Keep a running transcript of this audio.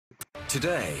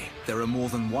Today, there are more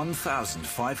than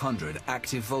 1,500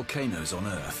 active volcanoes on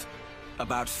Earth.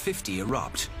 About 50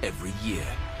 erupt every year.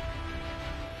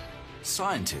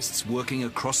 Scientists working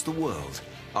across the world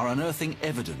are unearthing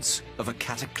evidence of a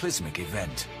cataclysmic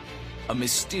event, a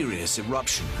mysterious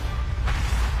eruption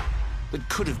that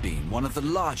could have been one of the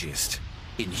largest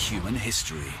in human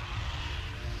history.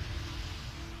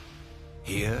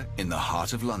 Here, in the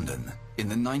heart of London, in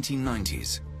the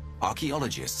 1990s,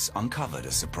 archaeologists uncovered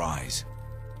a surprise.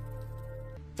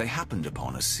 They happened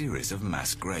upon a series of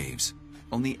mass graves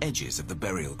on the edges of the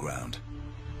burial ground.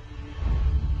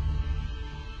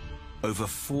 Over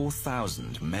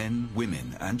 4,000 men,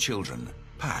 women, and children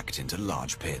packed into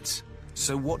large pits.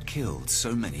 So what killed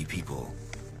so many people?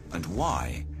 And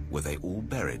why were they all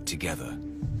buried together?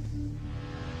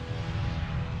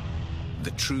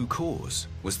 The true cause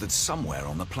was that somewhere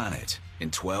on the planet, in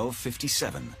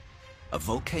 1257, a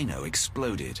volcano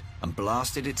exploded and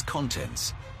blasted its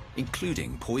contents,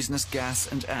 including poisonous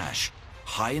gas and ash,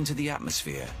 high into the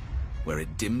atmosphere, where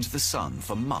it dimmed the sun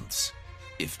for months,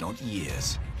 if not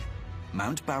years.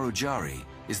 Mount Barujari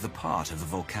is the part of the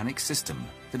volcanic system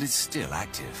that is still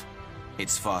active.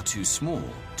 It's far too small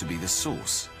to be the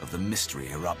source of the mystery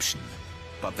eruption.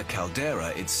 But the caldera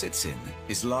it sits in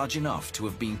is large enough to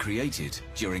have been created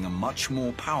during a much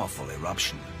more powerful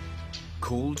eruption.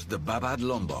 Called the Babad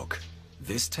Lombok,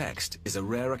 this text is a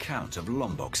rare account of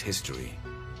Lombok's history.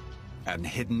 And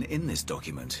hidden in this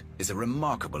document is a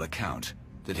remarkable account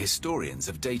that historians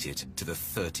have dated to the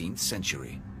 13th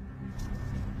century.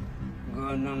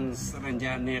 Gunung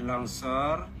Rinjani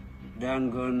longsor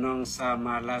dan Gunung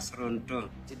Samalas runtuh.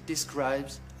 It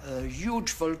describes a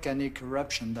huge volcanic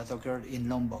eruption that occurred in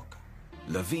Lombok.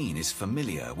 Levine is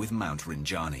familiar with Mount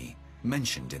Rinjani,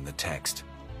 mentioned in the text,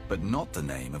 but not the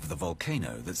name of the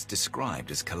volcano that's described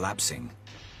as collapsing,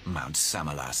 Mount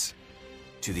Samalas.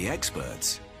 To the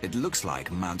experts, it looks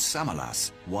like Mount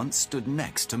Samalas once stood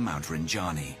next to Mount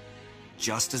Rinjani,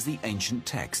 just as the ancient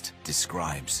text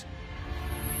describes.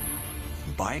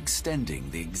 By extending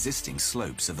the existing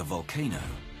slopes of the volcano,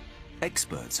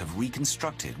 experts have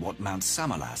reconstructed what Mount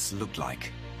Samalas looked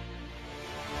like.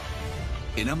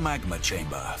 In a magma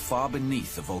chamber far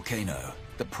beneath the volcano,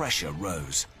 the pressure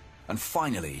rose and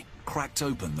finally cracked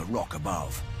open the rock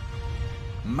above.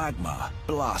 Magma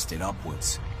blasted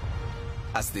upwards.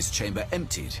 As this chamber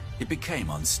emptied, it became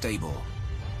unstable.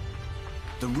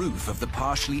 The roof of the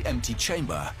partially empty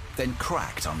chamber then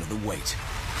cracked under the weight.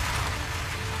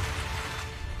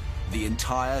 The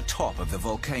entire top of the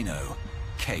volcano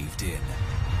caved in.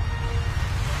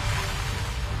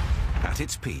 At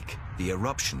its peak, the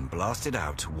eruption blasted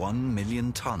out 1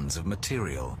 million tons of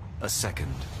material a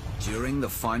second. During the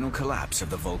final collapse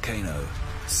of the volcano,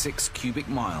 6 cubic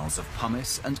miles of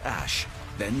pumice and ash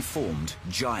then formed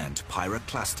giant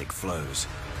pyroclastic flows.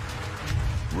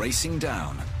 Racing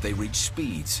down, they reached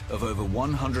speeds of over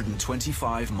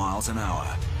 125 miles an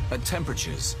hour, at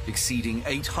temperatures exceeding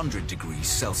 800 degrees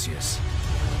Celsius.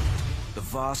 The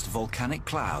vast volcanic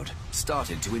cloud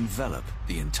started to envelop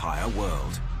the entire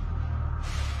world.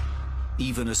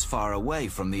 Even as far away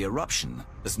from the eruption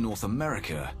as North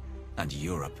America and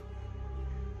Europe.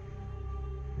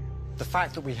 The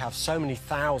fact that we have so many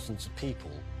thousands of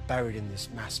people buried in these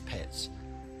mass pits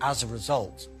as a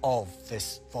result of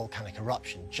this volcanic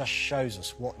eruption just shows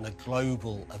us what a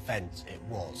global event it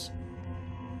was.